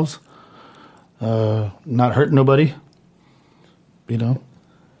themselves, not hurting nobody, Yeah,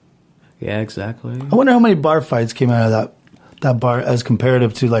 exactly. I wonder how many bar fights came out of that bar as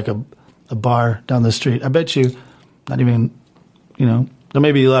comparative to like a bar down the street. I bet you not even, there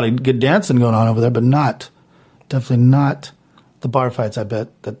may be a lot of good dancing going on over there, but not Definitely not the bar fights, I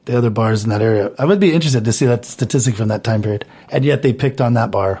bet, that the other bars in that area. I would be interested to see that statistic from that time period. And yet they picked on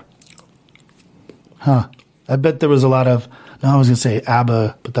that bar. Huh. I bet there was a lot of, no, I was going to say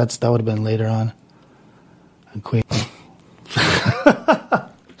ABBA, but that would have been later on. And Queen.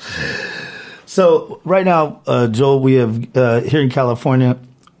 So right now, Joel, we have here in California,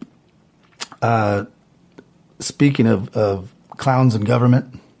 speaking of clowns in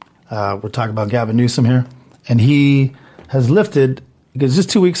government, we're talking about Gavin Newsom here, and he has lifted, because just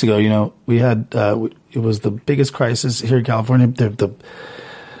 2 weeks ago, we had, it was the biggest crisis here in California. The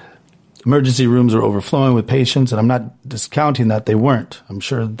emergency rooms are overflowing with patients, and I'm not discounting that they weren't. I'm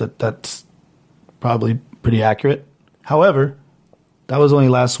sure that that's probably pretty accurate. However, that was only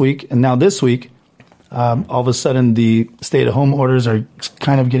last week, and now this week, all of a sudden the stay-at-home orders are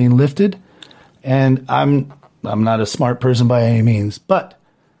kind of getting lifted, and I'm not a smart person by any means, but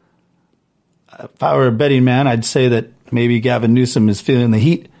if I were a betting man, I'd say that maybe Gavin Newsom is feeling the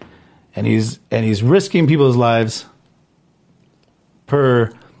heat, and he's risking people's lives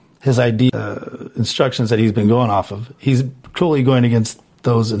per his instructions that he's been going off of. He's totally going against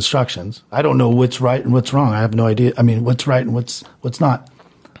those instructions. I don't know what's right and what's wrong. I have no idea. I mean, what's right and what's not.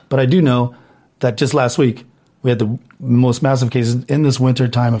 But I do know that just last week we had the most massive cases in this winter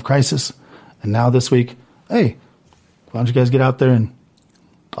time of crisis, and now this week, hey, why don't you guys get out there, and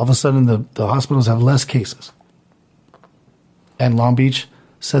all of a sudden the hospitals have less cases. And Long Beach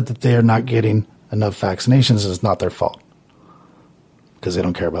said that they are not getting enough vaccinations, and it's not their fault because they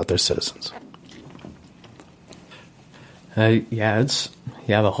don't care about their citizens.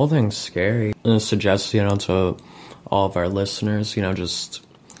 The whole thing's scary. And it suggests, To all of our listeners, just,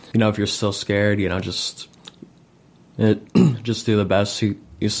 if you're still scared, just do the best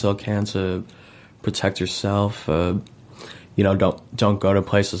you still can to protect yourself. Don't go to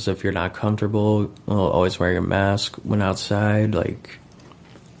places if you're not comfortable. Always wear your mask when outside.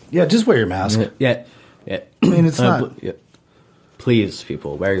 Yeah, just wear your mask. Yeah. I mean, it's not. Please,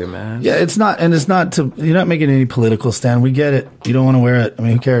 people, wear your mask. Yeah, it's not you're not making any political stand. We get it. You don't want to wear it. I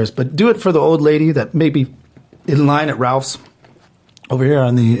mean, who cares? But do it for the old lady that may be in line at Ralph's over here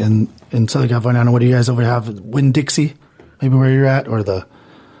in Southern California. I don't know, what do you guys over have? Winn-Dixie, maybe where you're at, or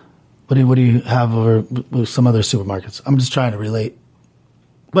what do you have over with some other supermarkets? I'm just trying to relate.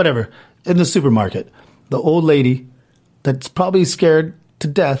 Whatever. In the supermarket, the old lady that's probably scared to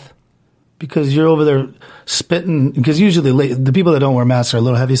death because you're over there spitting, because usually the people that don't wear masks are a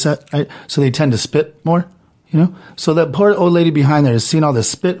little heavy set, right? So they tend to spit more, So that poor old lady behind there is seeing all this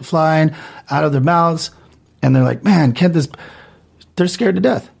spit flying out of their mouths, and they're like, man, they're scared to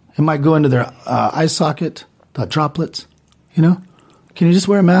death. It might go into their eye socket, the droplets, Can you just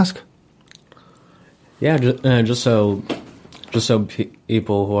wear a mask? Yeah, just so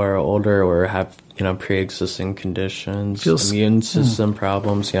people who are older or have pre-existing conditions, immune system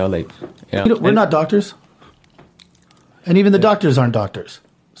problems, we're not doctors, and even the doctors aren't doctors.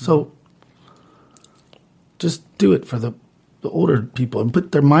 So just do it for the older people and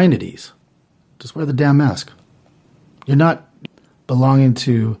put their mind at ease. Just wear the damn mask. You're not belonging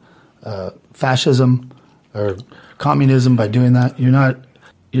to fascism or communism by doing that.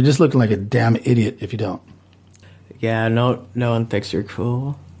 You're just looking like a damn idiot if you don't. Yeah, no one thinks you're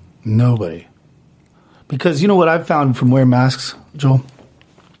cool. Nobody. Because you know what I've found from wearing masks, Joel?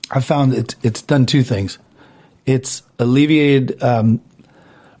 I've found it's done two things. It's alleviated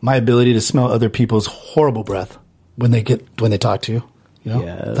my ability to smell other people's horrible breath when they talk to you.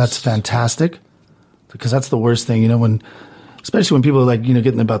 Yes. That's fantastic, because that's the worst thing. Especially when people are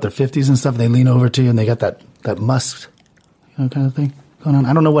getting about their 50s and stuff, and they lean over to you and they got that musk, kind of thing going on.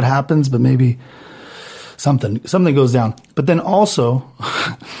 I don't know what happens, but maybe something goes down. But then also,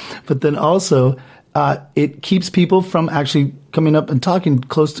 it keeps people from actually coming up and talking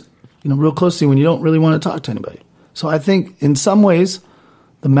close to, real close to you when you don't really want to talk to anybody. So I think in some ways,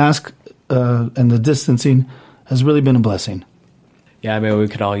 the mask and the distancing has really been a blessing. Yeah, we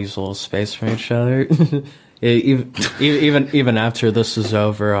could all use a little space from each other. even after this is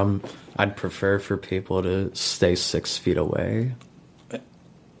over, I'd prefer for people to stay 6 feet away.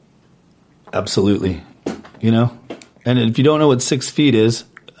 Absolutely. And if you don't know what 6 feet is,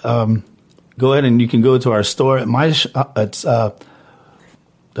 go ahead and you can go to our store at it's am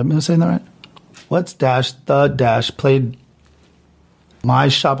I saying that right? Let's play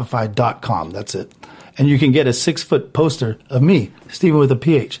myshopify.com. That's it. And you can get a 6-foot poster of me, Stephen with a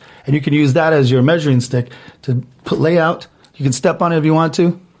PH. And you can use that as your measuring stick to lay out. You can step on it if you want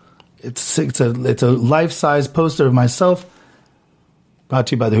to. It's a life-size poster of myself, brought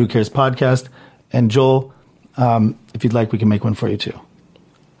to you by the Who Cares podcast. And Joel, if you'd like, we can make one for you too.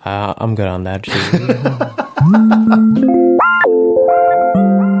 I'm good on that, too. Yeah.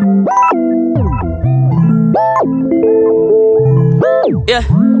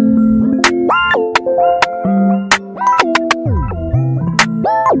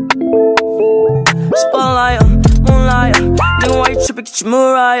 Spotlight, moonlight. Nigga, why you trippin'? Get your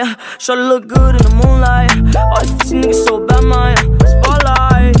Mariah. Shorty look good in the moonlight. All these pussy niggas so bad, Maya.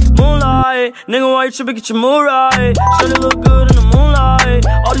 Spotlight, moonlight. Nigga, why you trippin'? Get your Mariah. Shorty look good in the moonlight.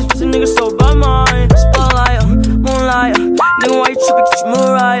 All these pussy niggas so bad, Maya. Spotlight, moonlight. Nigga, why you trippin'? Get your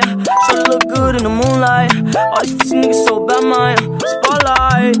Mariah. Shorty look good in the moonlight. All these pussy niggas so bad, Maya.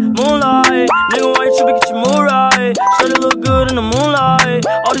 Spotlight, moonlight. Nigga, why you trippin'? Get your Mariah. Shorty look good in the moonlight.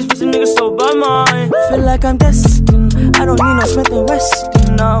 All these pussy niggas so bad, Maya. Feel like I'm destined. I don't need no Smith and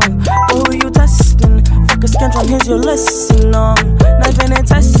Weston, no. But who you testing? Fuck a scantron, here's your lesson, no. Knife and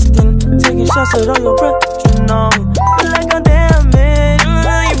testing, taking shots at all your brethren, no. Feel like I'm damaged,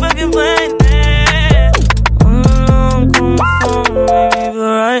 you fucking playing it. Call my phone, make it feel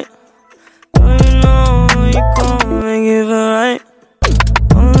right. Don't you know you call, make it feel right.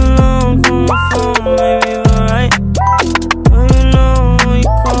 Call my phone, make it feel right. Don't you know you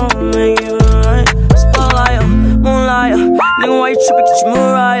call, make it feel right. Spotlight, moonlight. Nigga, why you trippin'? Get your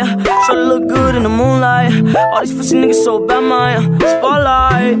Mariah. Shorty look good in the moonlight. All these pussy niggas so bad, Maya.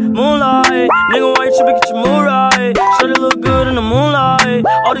 Spotlight, moonlight. Nigga, why you trippin'? Get your Mariah. Shorty look good in the moonlight.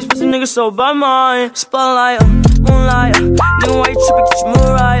 All these pussy niggas so bad, Maya. Spotlight, moonlight. Nigga, why you trippin'? Get your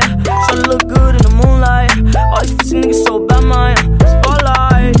Mariah. Shorty look good in the moonlight. All these pussy niggas so bad, Maya.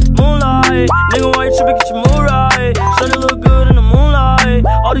 Spotlight, moonlight. Nigga, why you trippin'? Get your Mariah.